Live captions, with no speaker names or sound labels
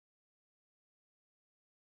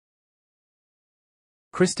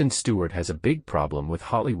Kristen Stewart has a big problem with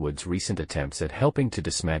Hollywood's recent attempts at helping to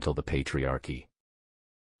dismantle the patriarchy.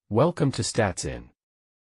 Welcome to Stats In.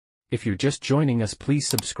 If you're just joining us, please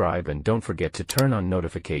subscribe and don't forget to turn on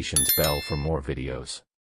notifications bell for more videos.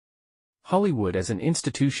 Hollywood as an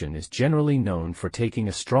institution is generally known for taking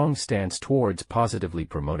a strong stance towards positively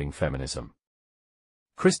promoting feminism.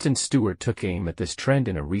 Kristen Stewart took aim at this trend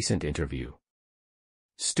in a recent interview.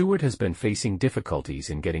 Stewart has been facing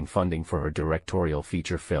difficulties in getting funding for her directorial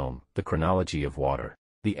feature film, The Chronology of Water.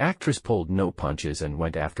 The actress pulled no punches and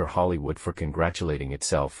went after Hollywood for congratulating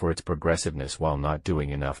itself for its progressiveness while not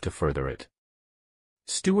doing enough to further it.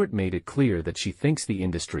 Stewart made it clear that she thinks the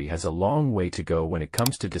industry has a long way to go when it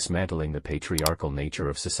comes to dismantling the patriarchal nature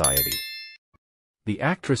of society. The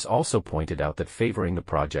actress also pointed out that favoring the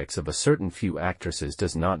projects of a certain few actresses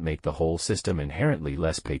does not make the whole system inherently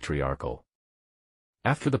less patriarchal.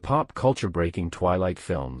 After the pop culture-breaking Twilight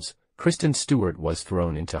films, Kristen Stewart was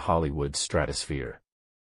thrown into Hollywood's stratosphere.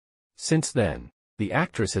 Since then, the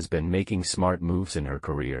actress has been making smart moves in her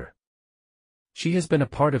career. She has been a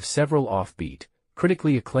part of several offbeat,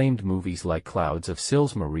 critically acclaimed movies like Clouds of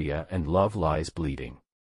Sils Maria and Love Lies Bleeding.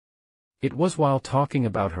 It was while talking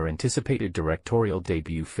about her anticipated directorial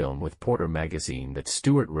debut film with Porter magazine that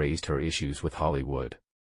Stewart raised her issues with Hollywood.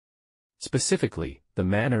 Specifically, the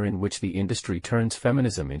manner in which the industry turns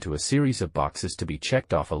feminism into a series of boxes to be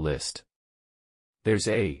checked off a list. There's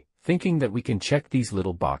thinking that we can check these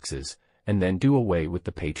little boxes, and then do away with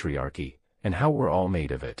the patriarchy, and how we're all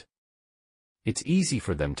made of it. It's easy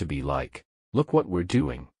for them to be like, look what we're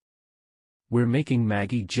doing. We're making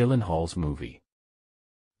Maggie Gyllenhaal's movie.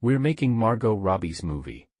 We're making Margot Robbie's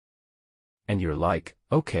movie. And you're like,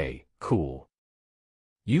 okay, cool.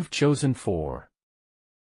 You've chosen 4.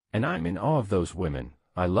 And I'm in awe of those women,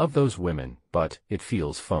 I love those women, but it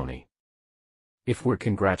feels phony. If we're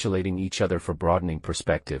congratulating each other for broadening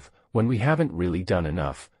perspective, when we haven't really done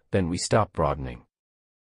enough, then we stop broadening.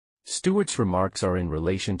 Stewart's remarks are in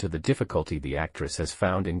relation to the difficulty the actress has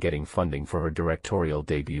found in getting funding for her directorial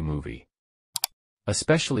debut movie.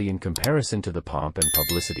 Especially in comparison to the pomp and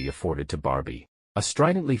publicity afforded to Barbie, a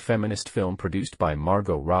stridently feminist film produced by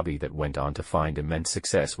Margot Robbie that went on to find immense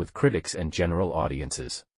success with critics and general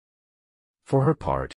audiences. For her part,